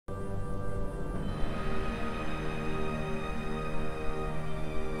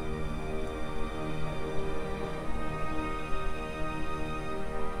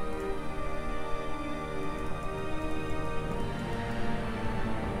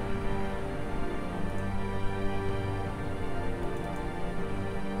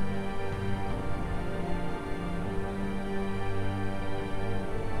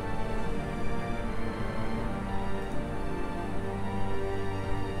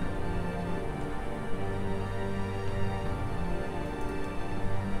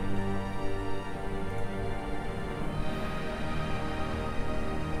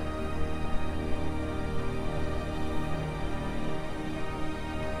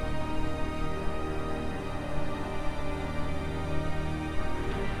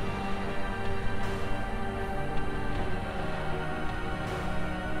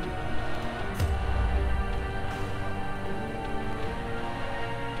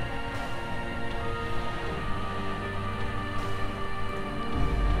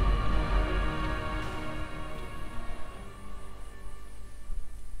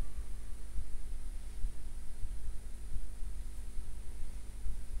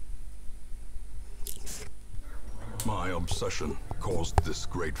My obsession caused this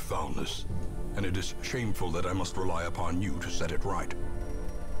great foulness, and it is shameful that I must rely upon you to set it right.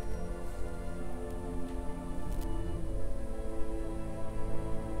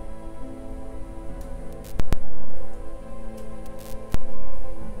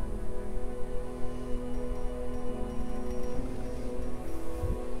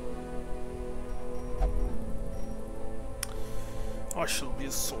 I shall be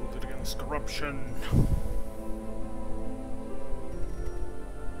assaulted against corruption.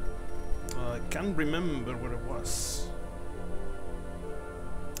 I can't remember where it was.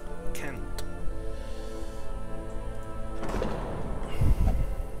 Can't.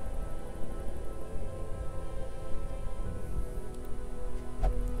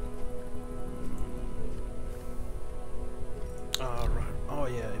 Ah, right. Oh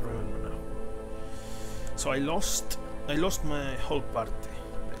yeah, I remember now. So I lost my whole party,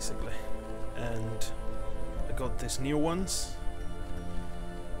 basically, and I got these new ones.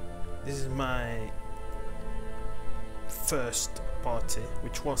 This is my first party,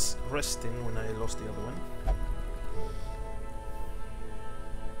 which was resting when I lost the other one.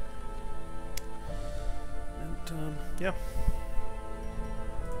 And yeah.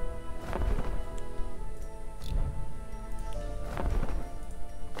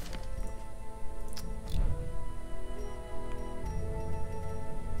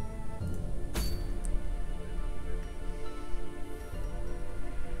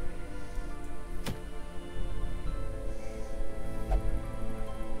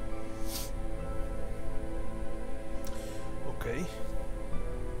 Okay.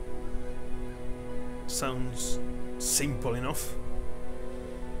 Sounds simple enough.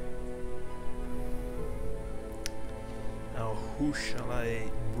 Now, who shall I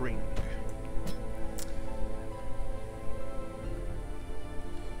bring?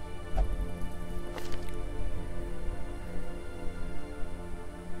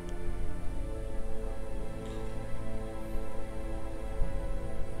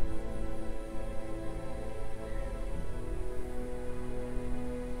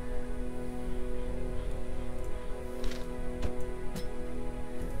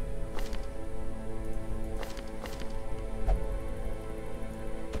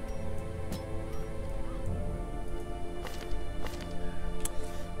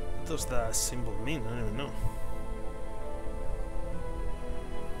 What does that symbol mean? I don't even know.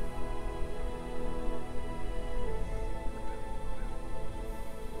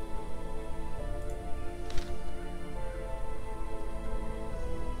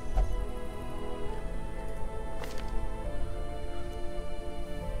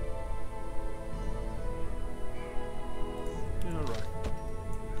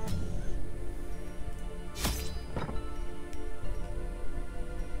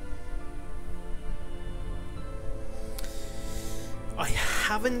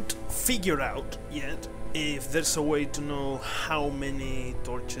 Haven't figured out yet if there's a way to know how many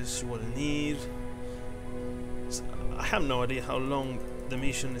torches you will need. So I have no idea how long the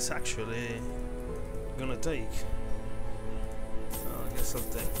mission is actually gonna take. So I guess I'll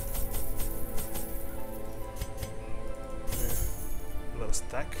take a little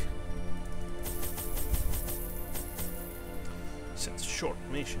stack. Since short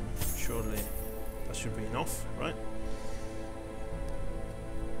mission, surely that should be enough, right?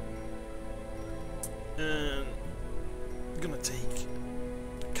 And I'm gonna take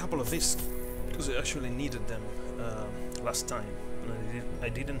a couple of these because I actually needed them last time, and I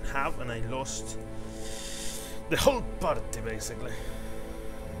didn't have, and I lost the whole party basically.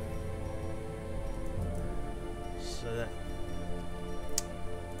 So yeah.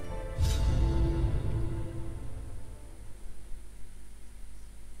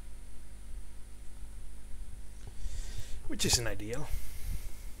 Which isn't ideal.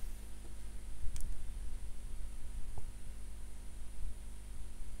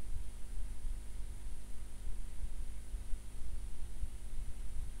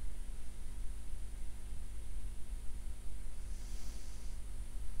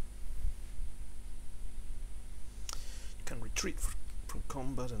 Retreat from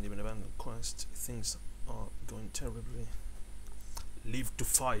combat and even abandon quest. Things are going terribly. Live to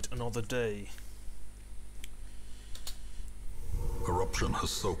fight another day. Corruption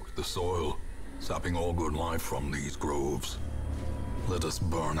has soaked the soil, sapping all good life from these groves. Let us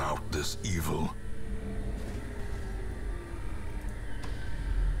burn out this evil.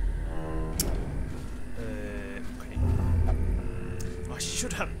 Okay. I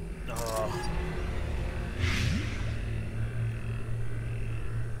should have.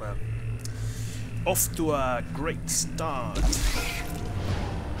 Well, off to a great start.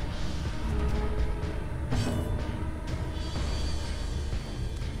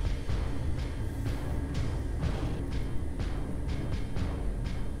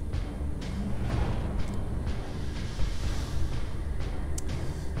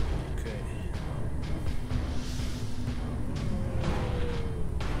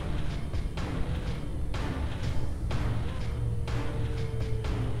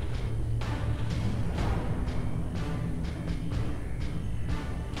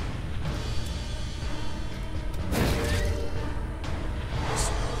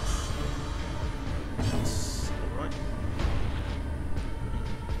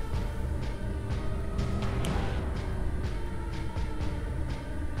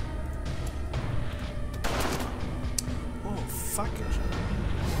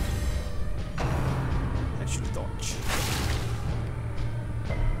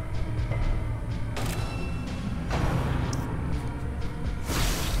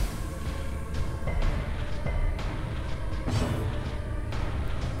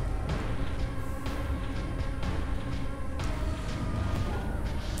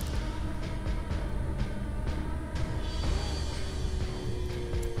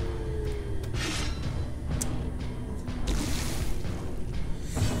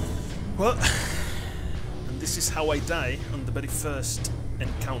 Well, and this is how I die on the very first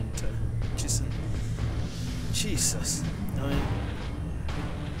encounter, which is Jesus. I mean,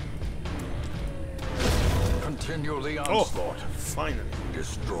 Continue the onslaught. Finally.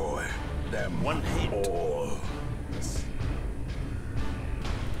 Destroy them One hit. all.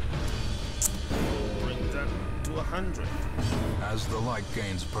 Bring that to 100. As the light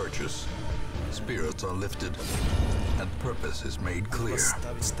gains purchase, spirits are lifted, and purpose is made clear.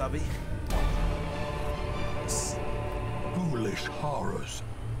 Stabby. Yes. Foolish horrors,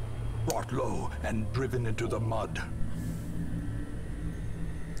 brought low and driven into the mud.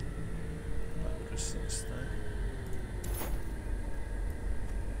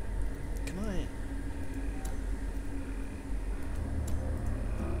 Can I?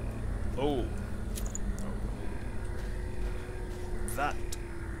 Oh. That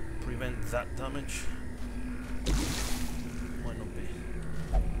prevent that damage. Might not be.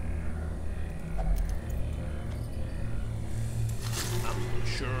 I'm not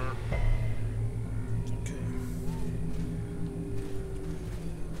sure. Okay.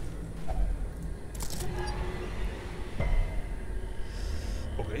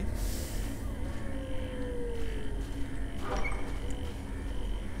 Okay.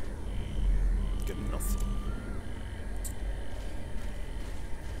 Get nothing.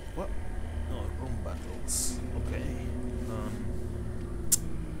 What? No, room battles. Okay.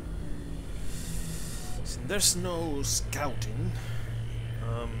 So there's no scouting.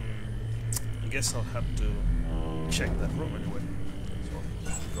 I guess I'll have to check that room anyway. So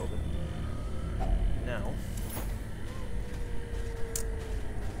I'll go there. Now.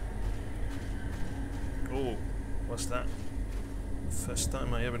 Oh, what's that? First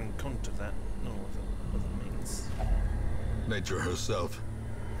time I ever encountered that. No, what that means. Nature herself,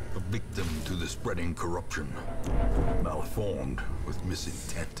 a victim to the spreading corruption, malformed with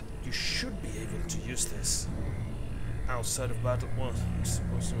misintent. You should be able to use this outside of battle. Well, I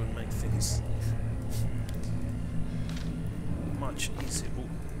suppose it would make things much easier. Ooh.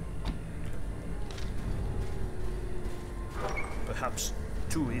 Perhaps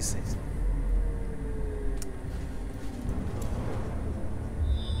too easy.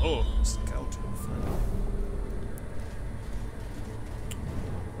 Oh, scouting, fine.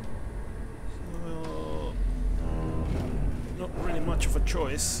 So, not really much of a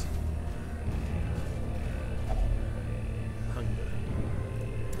choice. Hunger.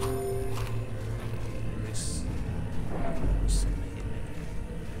 Release some healing.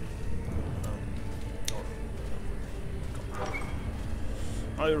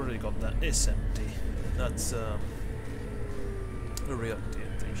 I already got that. It's empty. That's a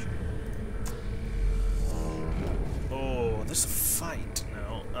reactivation. Oh, there's a fight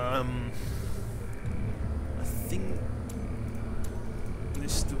now. I think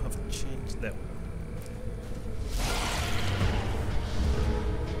these two have changed them.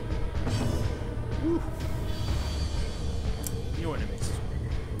 Woo. New enemies.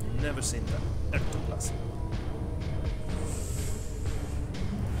 Never seen that. Ectoplasm.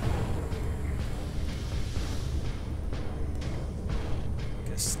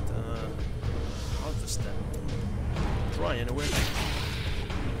 Guess harvest them. Try anyway.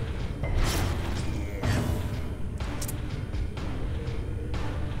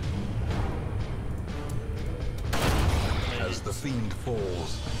 As the fiend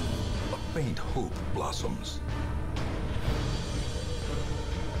falls, a faint hope blossoms.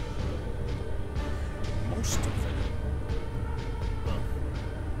 Most of them.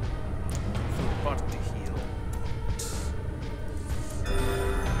 Full party heal.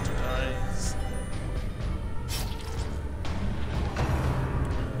 Dies.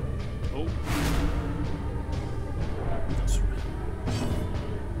 Oh. That's right.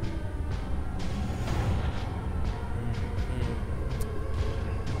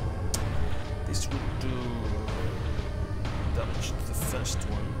 This would do damage to the first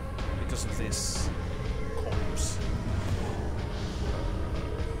one because of this corpse.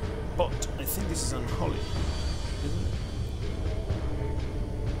 But I think this is unholy, isn't it?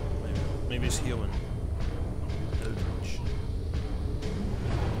 Maybe it's human. Eldritch.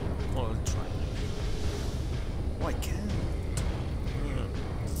 Well, I'll try. Oh, I can't.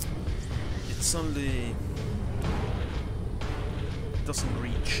 It's only... It doesn't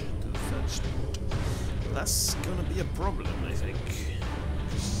reach to the first one. That's gonna be a problem, I think.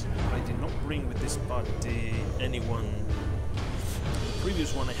 I did not bring with this party anyone. The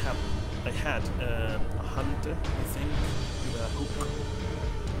previous one I had a hunter, I think, with a hook.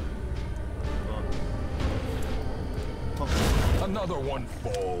 Another one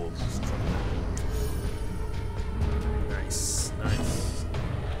falls. Nice, nice.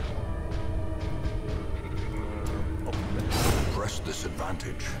 press this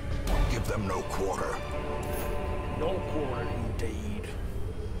advantage. Give them no quarter. No quarter, indeed.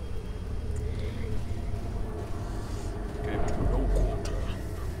 No quarter.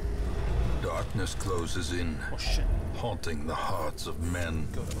 Darkness closes in, Oh shit. haunting the hearts of men.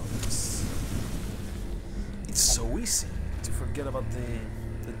 Forgot about this. It's so easy to forget about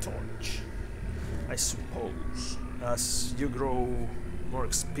the torch. I suppose as you grow more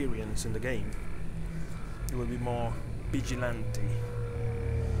experience in the game, you will be more vigilante.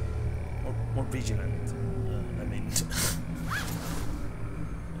 More vigilant. I mean,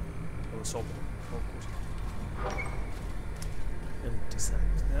 I was so focused. Empty sack.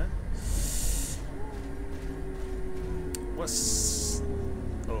 Yeah. What's?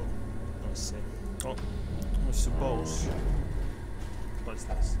 Oh, let's see. Oh, I suppose. What is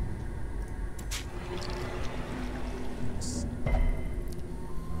this? Yes.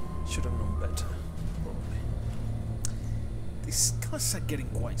 Should have known better, probably. These guys are getting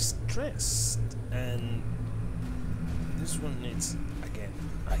quite stressed, and this one needs again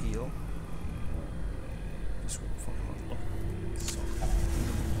a heal. This one for so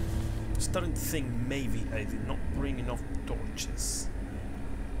I'm starting to think maybe I did not bring enough torches.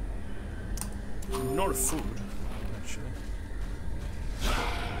 Not food, actually.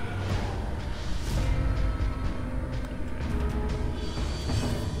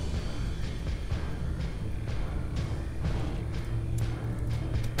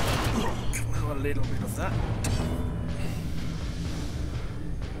 A little bit of that.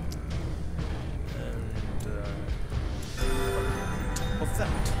 And a little bit of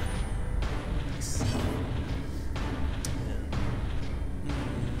that. Nice.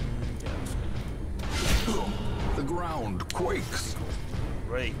 The ground quakes.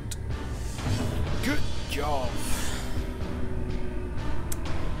 Great. Good job.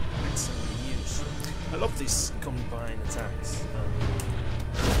 Excellent news. I love these combined attacks.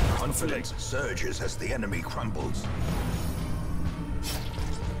 Confidence surges as the enemy crumbles.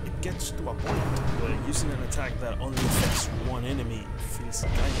 It gets to a point where using an attack that only affects one enemy feels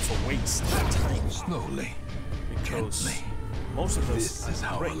kind of a waste of time. Slowly, Because gently. most of those This is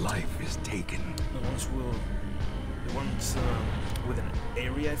how great. a life is taken. The ones with an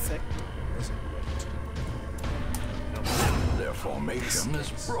area effect isn't great. Their formation is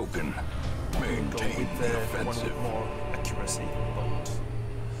broken. Maintain With the the one offensive. with more accuracy, but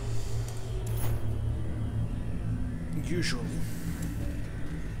usually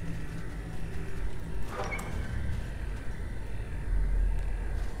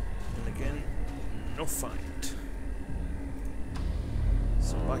and again, no fight.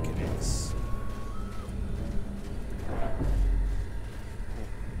 So back it is. Oh,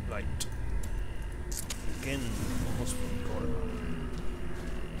 light. Again, almost forgot about it.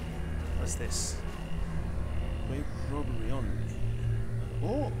 What's this? Wait, robbery only.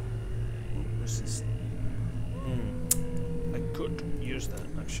 Oh! What's this? I could use that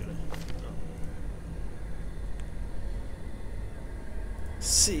actually.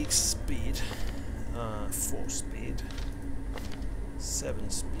 6 speed, 4 speed, 7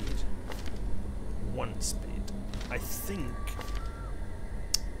 speed, 1 speed. I think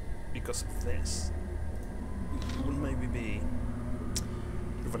because of this, it would maybe be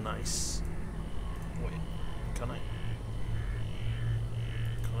of a nice. Wait, can I?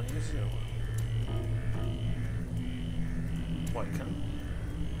 Can I use it? Why can't?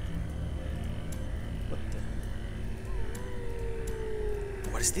 What the?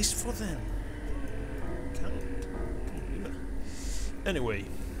 What is this for then? Can't believe it. Anyway,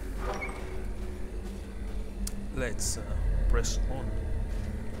 let's press on.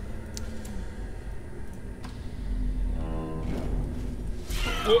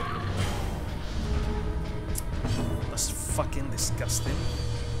 Oh. That's fucking disgusting.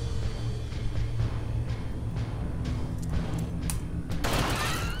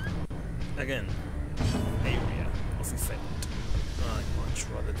 Again, area of effect. I'd much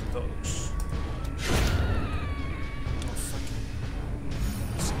rather do those. Oh, fucking.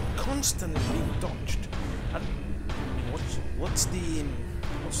 It's constantly being dodged. And what's the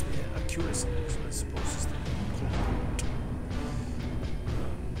accuracy? I suppose is the culprit.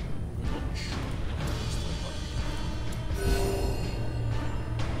 I'm not sure.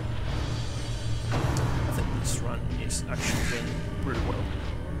 I think this run is actually going pretty well.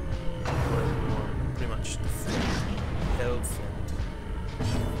 Pretty much the full health and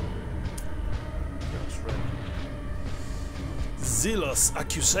that's right. Zealous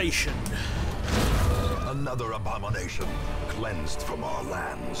accusation. Another abomination cleansed from our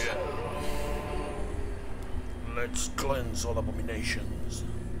lands. Let's cleanse all abominations.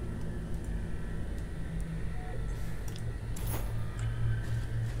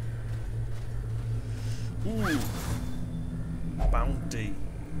 Ooh. Bounty.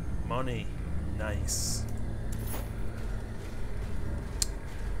 Money. Nice.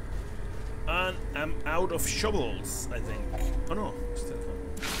 And I'm out of shovels, I think. Oh no, still fun.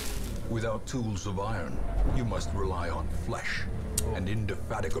 Without tools of iron, you must rely on flesh and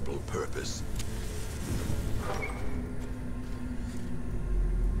indefatigable purpose.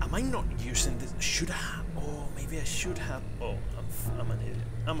 Am I not using this? Should I have? Oh, maybe I should have. Oh, I'm an idiot.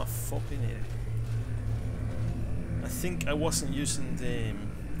 I'm a fucking idiot. I think I wasn't using the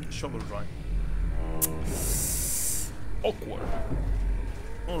shovel right. Awkward.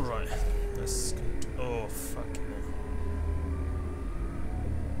 Alright. Let's go. Oh, fucking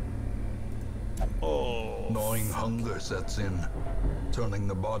hell. Oh. Gnawing hunger sets in, turning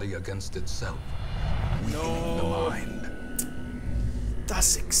the body against itself, weakening the mind.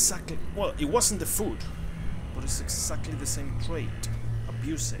 That's exactly... Well, it wasn't the food, but it's exactly the same trait.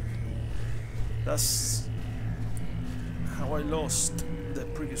 Abusing. That's how I lost the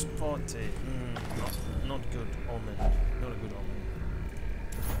previous party. Not good omen. Not a good omen.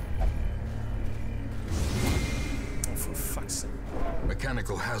 Oh, for fuck's sake.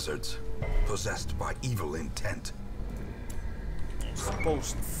 Mechanical hazards, possessed by evil intent. I'm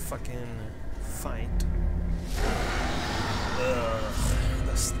supposed to fucking fight.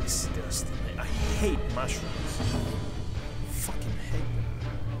 That's disgusting. I hate mushrooms. Fucking hate them.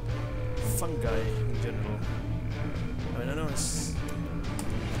 Fungi in general. I mean, I know it's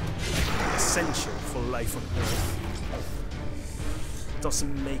essential for life on Earth.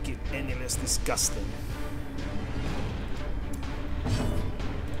 Doesn't make it any less disgusting.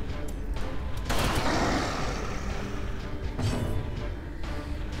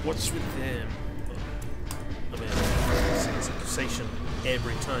 What's with them? I mean, it's accusation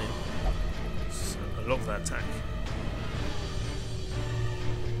every time. So I love that attack.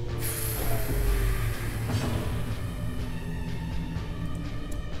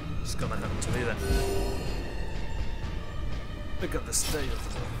 It's gonna have to be that. Look at the state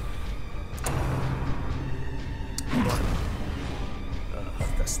of the...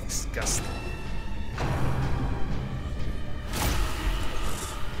 that's disgusting.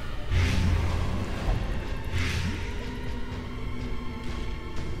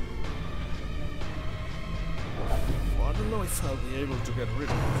 If I'll be able to get rid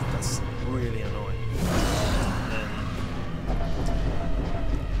of it. That's really annoying. And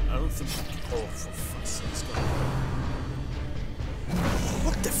I don't think... Oh, for fuck's sake, it's gonna...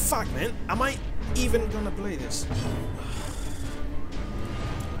 What the fuck, man? Am I even gonna play this?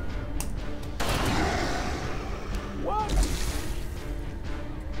 What?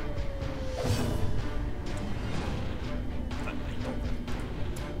 I know that.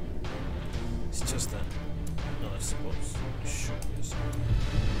 It's just that... No, I suppose I should use it.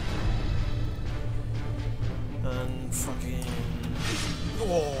 And fucking...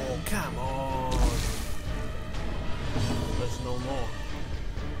 Oh, come on! There's no more.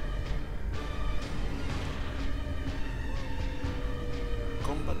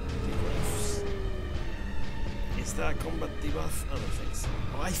 Combat debuffs. Is that a combat debuff? I don't think so.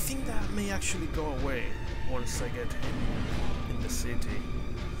 Oh, I think that may actually go away once I get him in the city.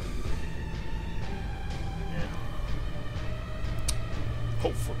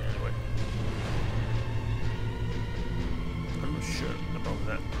 Hopefully, anyway. I'm not sure about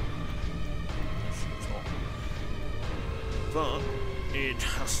that. I'm sure it's not. But it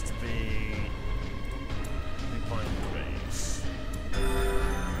has to be Divine Grace.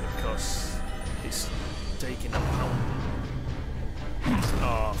 Because he's taking a pounding.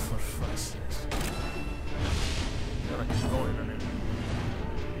 Oh, for fuck's sake. Gotta keep going on it.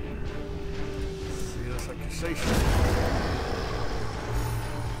 Serious accusation.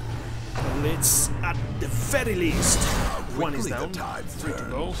 It's at the very least. One is down, 3 to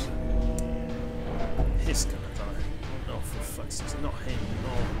go. He's gonna die. Oh, for fuck's sake, not him,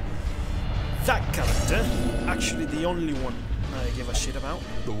 no. That character, actually the only one I give a shit about.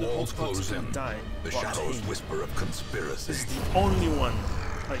 The walls close in. Die, the shadows whisper of conspiracy. This is the only one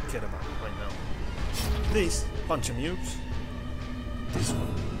I care about right now. This, bunch of noobs. This one.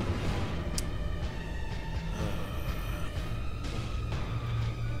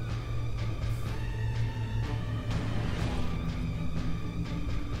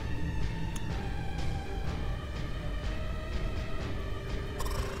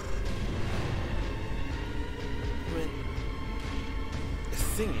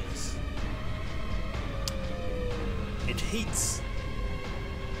 Thing is, it heats.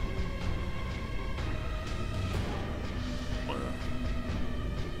 Well,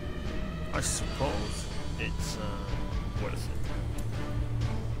 I suppose it's worth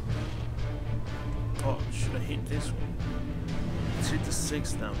it. Oh, should I hit this one? Let's hit the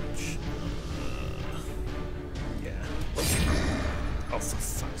 6 damage. Yeah. Oh, for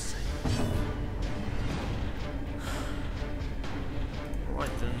fuck's sake.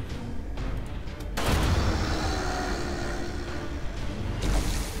 Right then.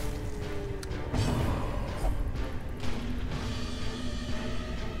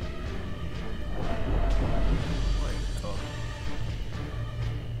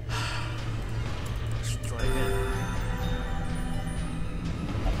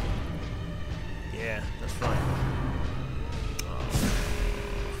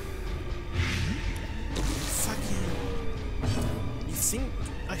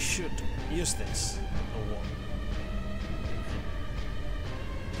 Use this or what?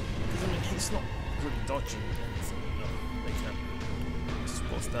 Because I mean, he's not really dodging anything. No, they can. I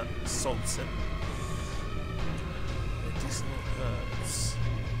suppose that solves it. Medicinal herbs.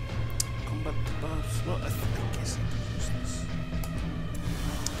 Combat buffs. Well, I guess I could use this.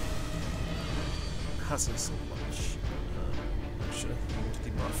 Hasn't so much. Actually, to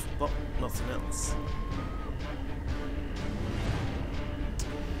debuff, but nothing else.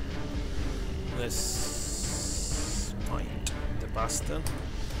 Let's find the bastard.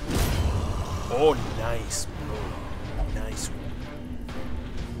 Oh, nice, bro. Nice one.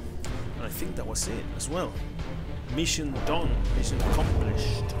 And I think that was it as well. Mission done. Mission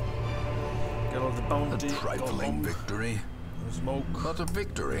accomplished. Get all the bounty. A trifling victory. No smoke. But a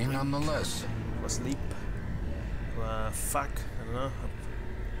victory nonetheless. Sleep. Fuck. I don't know.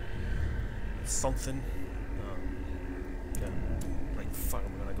 Something. Yeah. Like fuck.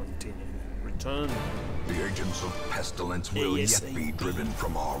 I'm gonna continue. Return. The agents of pestilence will yet be driven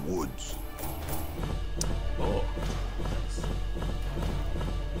from our woods. Oh, nice.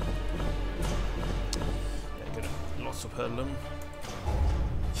 Yeah, get lots of heirloom.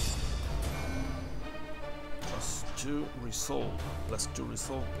 +2 resolve. +2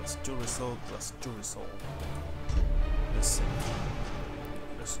 resolve. +2 resolve. +2 resolve. Let's see.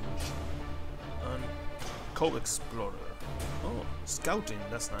 Resolution. And co-explorer. Oh, scouting,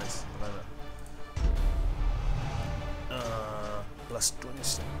 that's nice. I like that. +20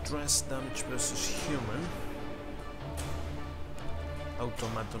 stress damage versus human.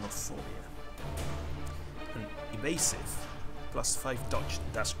 Automatonophobia. And evasive. +5 dodge,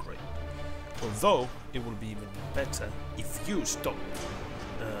 that's great. Although, it will be even better if you stop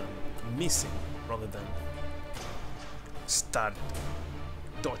missing rather than start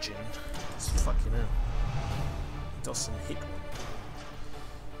dodging. It's fucking hell. Doesn't hit one.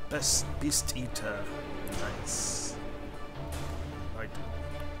 Best Beast Eater. Nice. Right.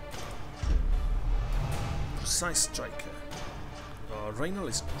 Precise Striker. Reynald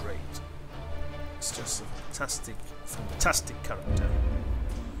is great. It's just a fantastic character.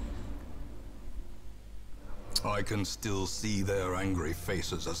 I can still see their angry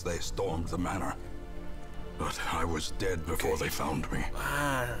faces as they stormed the manor. But I was dead before they found me.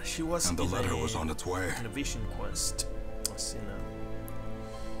 Ah, she was. And the letter was on its way. In a vision quest. I see now.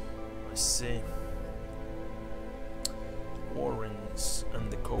 I see. Warrens and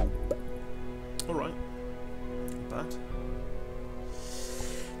the Cope. Alright. Not bad.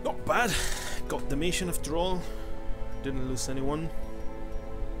 Not bad. Got the mission after all. Didn't lose anyone.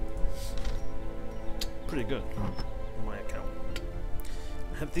 Pretty good on my account.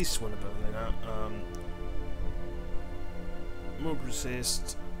 I have this one apparently now. Move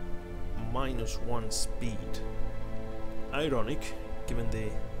resist, -1 speed. Ironic, given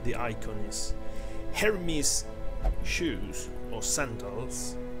the icon is Hermes shoes or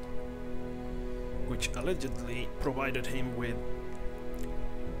sandals, which allegedly provided him with,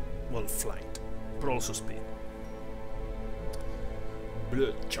 well, flight, but also speed.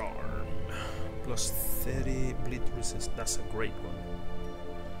 Blood charm, +30 bleed resist. That's a great one.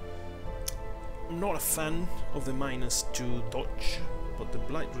 I'm not a fan of the -2 dodge, but the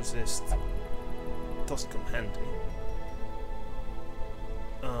blight resist does come handy.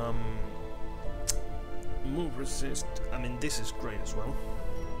 Move resist, I mean, this is great as well.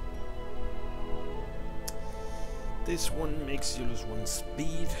 This one makes you lose 1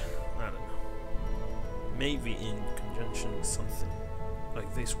 speed. I don't know. Maybe in conjunction with something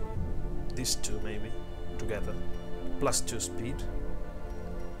like this one. These two maybe together. +2 speed.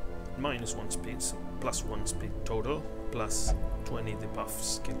 -1 speed, so +1 speed total, +20 debuff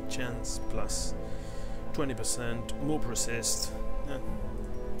skill chance, +20% move resist.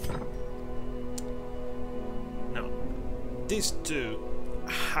 Now, these two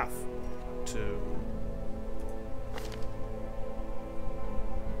have to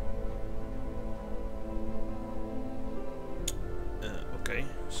okay,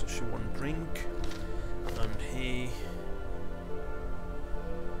 so she won't drink.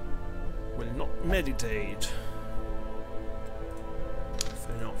 Meditate.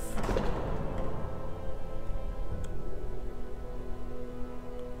 Fair enough.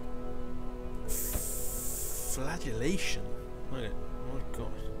 Flagellation. Okay. Oh my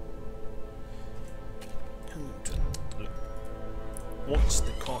god. Look. What's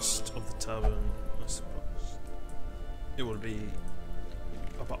the cost of the tavern? I suppose it will be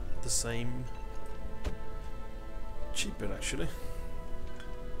about the same. Cheaper actually.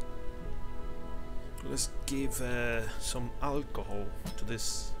 Let's give some alcohol to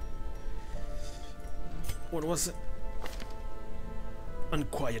this. What was it?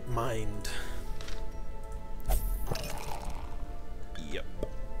 Unquiet mind. Yep.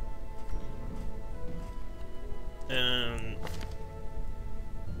 And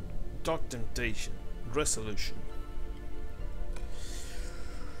dark temptation, resolution.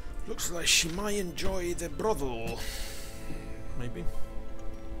 Looks like she might enjoy the brothel. Maybe.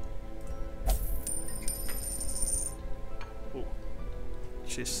 Oh,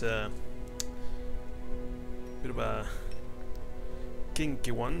 she's a bit of a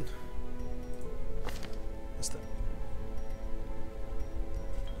kinky one. What's that?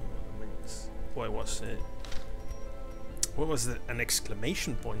 Why was it? What was it? An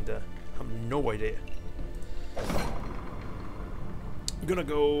exclamation point there? I have no idea. I'm gonna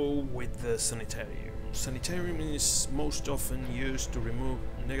go with the sanitarium. Sanitarium is most often used to remove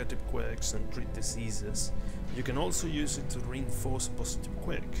negative quirks and treat diseases. You can also use it to reinforce a positive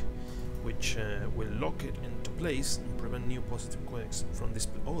quirk, which will lock it into place and prevent new positive quirks from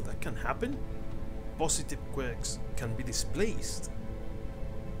display. Oh, that can happen? Positive quirks can be displaced.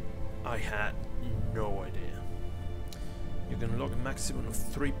 I had no idea. You can lock a maximum of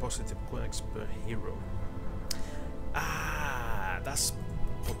 3 positive quirks per hero. Ah, that's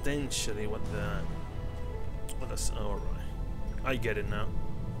potentially what the... Well, that's alright. I get it now.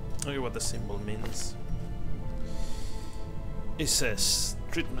 I get what the symbol means. It says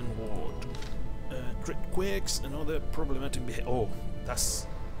treatment ward. Treat quirks and other problematic behavior. Oh, that's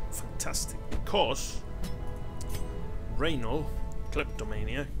fantastic. Because Reynolds,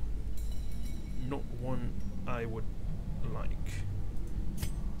 kleptomania, not one I would like.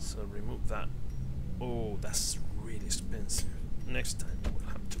 So remove that. Oh, that's really expensive. Next time it will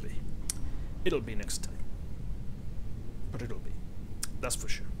have to be. It'll be next time. But it'll be. That's for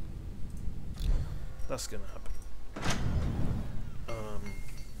sure. That's gonna happen.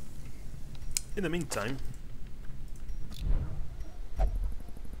 In the meantime,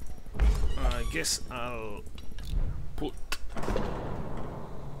 I guess I'll put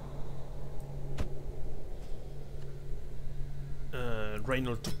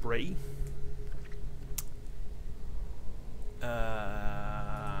Reynolds to pray.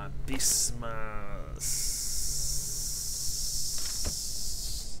 Dismas.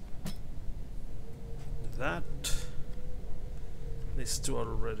 That. These two are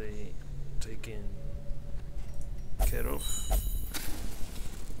already taken care of.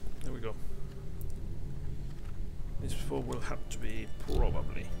 There we go. This 4 will have to be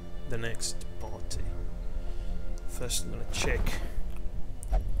probably the next party. First I'm gonna check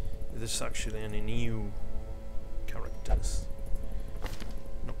if there's actually any new characters.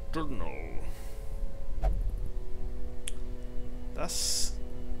 Nocturnal. That's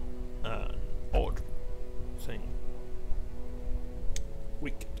an odd thing.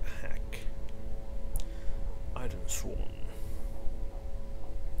 Wicked hack. Iron Swan.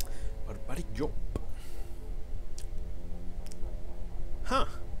 Barbaric Job. Huh.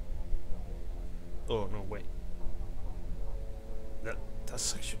 Oh no, wait.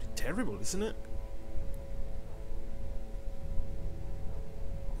 That's actually terrible, isn't it?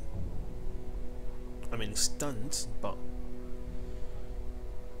 I mean, stuns, but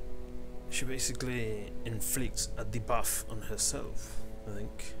she basically inflicts a debuff on herself, I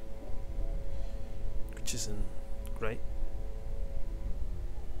think, which isn't great.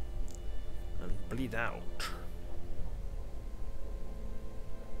 And bleed out.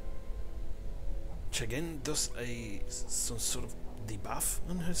 Which again does some sort of debuff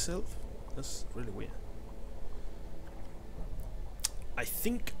on herself. That's really weird. I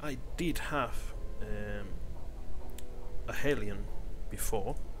think I did have a Hellion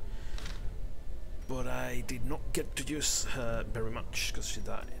before, but I did not get to use her very much because she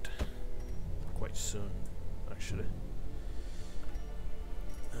died quite soon, actually.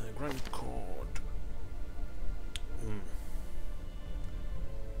 Grand Cord.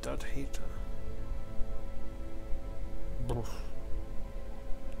 Dud Hater.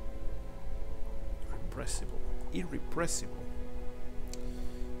 Irrepressible. Irrepressible.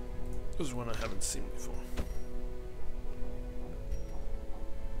 This is one I haven't seen before.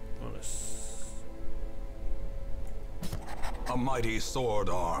 Honest. A mighty sword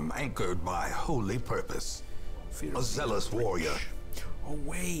arm anchored by holy purpose. Fear A of zealous the Witch. warrior. Oh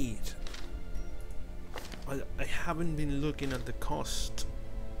wait, I haven't been looking at the cost.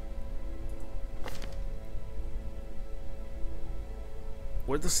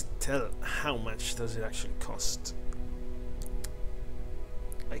 Where does it tell how much does it actually cost?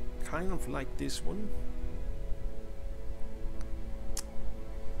 I kind of like this one.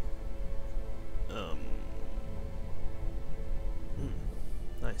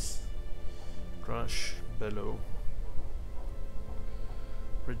 Nice. Crush, Bellow,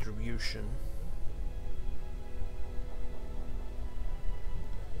 Retribution.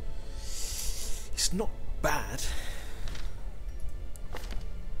 It's not bad.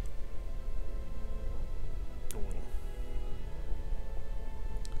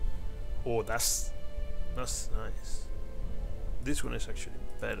 Oh, that's nice. This one is actually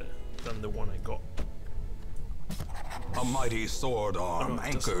better than the one I got. A mighty sword arm it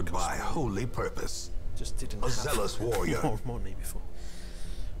doesn't anchored cost by me. holy purpose. Just didn't A have zealous warrior. more money before.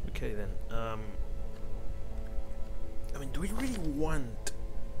 Okay then. I mean, do we really want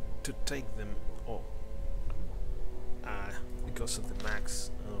to take them? Oh, because of the max.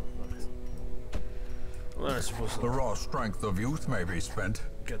 Oh, no. Well, I suppose The I'll raw strength of youth may be spent,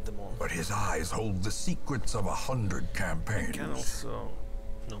 get them all. but his eyes hold the secrets of 100 campaigns. Can also.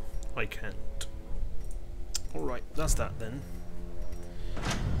 No, I can't. Alright, that's that then.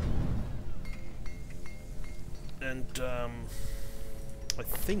 And I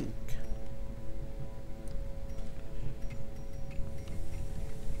think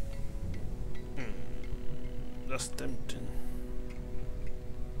that's tempting.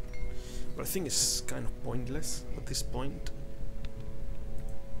 But I think it's kind of pointless at this point.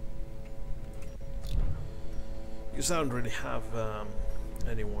 Because I don't really have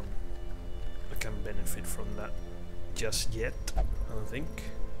anyone that can benefit from that just yet, I don't think.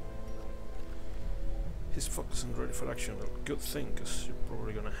 He's focusing ready for action, a good thing, because you're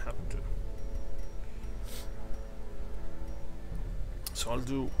probably gonna have to. So I'll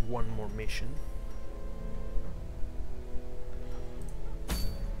do one more mission.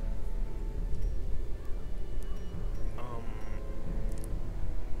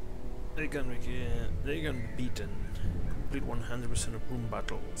 They're gonna be beaten. Complete 100% of room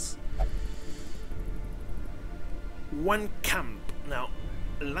battles. One camp. Now,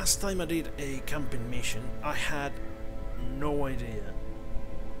 last time I did a camping mission, I had no idea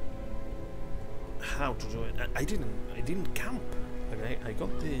how to do it. I didn't camp. Like I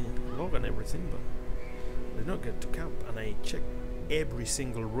got the log and everything, but I did not get to camp. And I checked every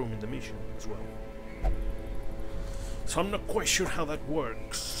single room in the mission as well. So I'm not quite sure how that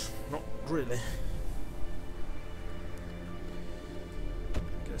works. Not really.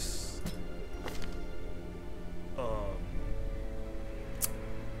 Guess.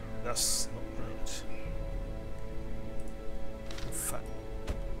 That's not right. In fact,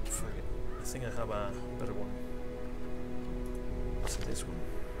 fuck it. I think I have a better one. Is it this one?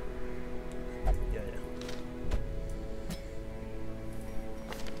 Yeah.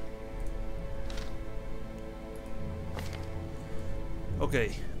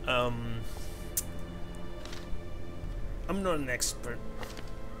 Okay. I'm not an expert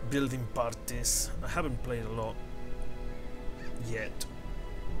building parties. I haven't played a lot yet.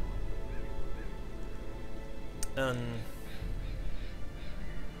 And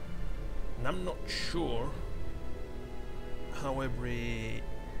I'm not sure how every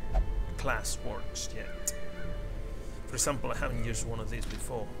class works yet. For example, I haven't used one of these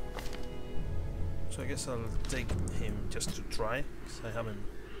before. So I guess I'll take him just to try, because I haven't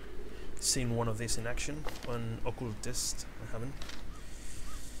seen one of these in action. On Occultist, I haven't.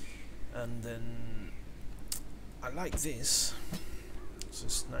 And then I like this, so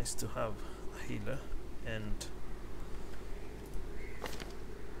it's nice to have a healer. And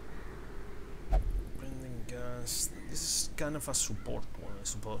Branding Gas, this is kind of a support one, I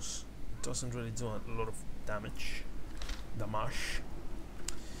suppose. It doesn't really do a lot of damage.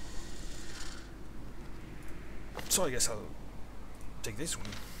 So I guess I'll take this one.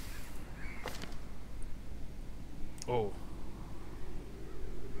 Oh.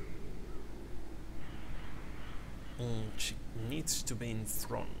 She needs to be in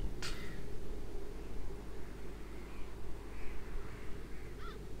front.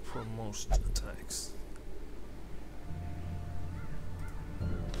 For most attacks.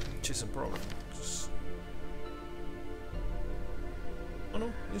 Which is a problem. Oh no,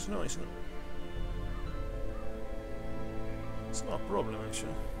 it's not. It's not a problem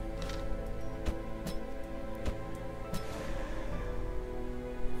actually.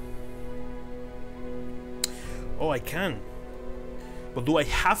 Oh, I can. But do I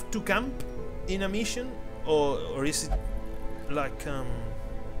have to camp in a mission, or is it like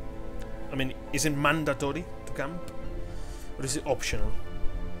I mean, is it mandatory to camp, or is it optional?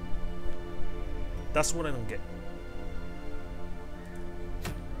 That's what I don't get.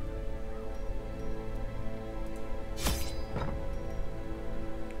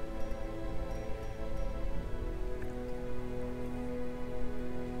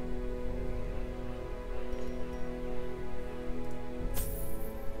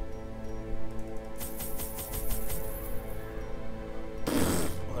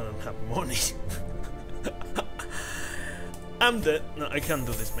 Money. I'm dead. No, I can't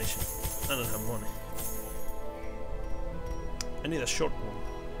do this mission. I don't have money. I need a short one.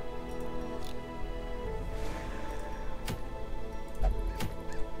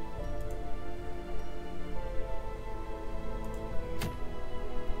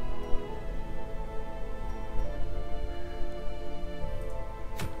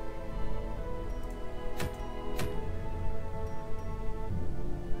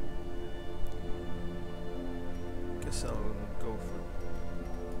 I'll go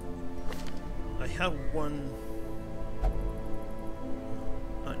for. I have one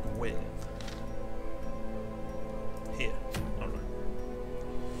with here. Alright.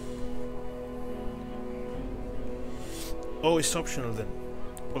 Oh, it's optional then.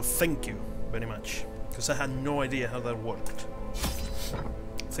 Well, thank you very much, because I had no idea how that worked.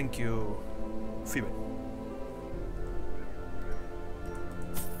 Thank you, Phoebe.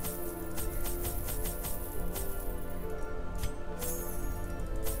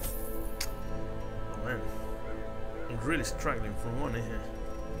 Really struggling for money here.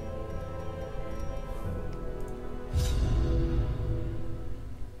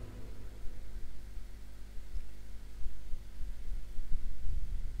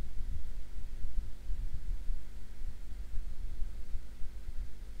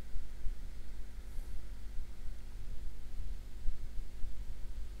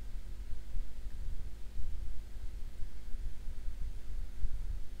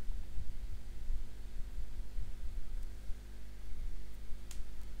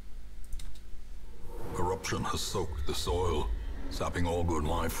 Corruption has soaked the soil, sapping all good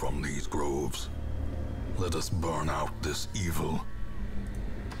life from these groves. Let us burn out this evil.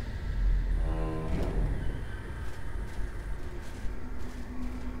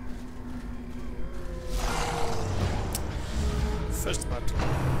 First battle.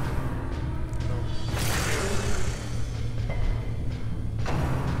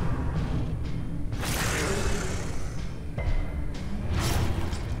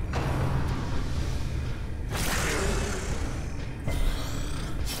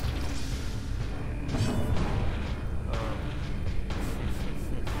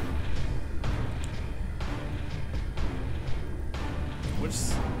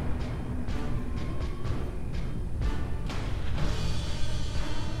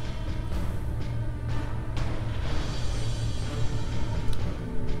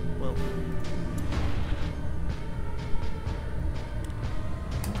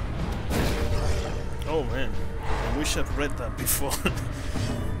 Oh man, I wish I'd read that before.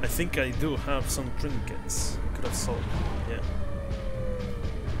 I think I do have some trinkets. Could have sold them, yeah.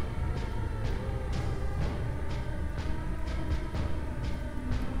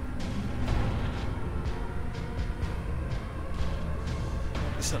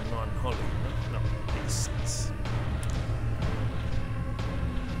 These are non-holy, no? No, beasts.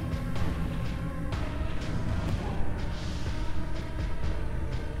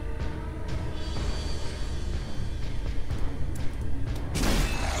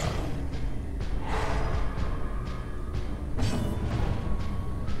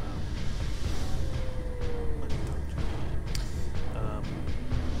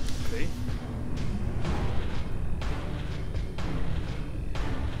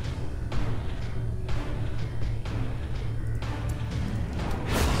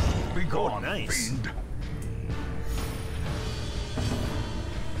 Oh, nice. Fiend.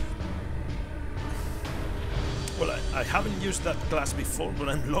 Well, I haven't used that class before, but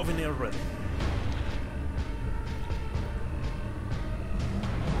I'm loving it already.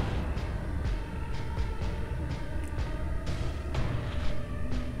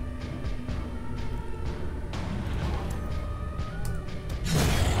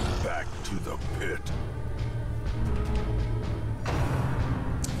 Back to the pit.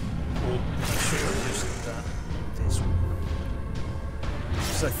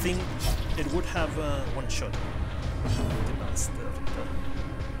 I think it would have one shot. The master.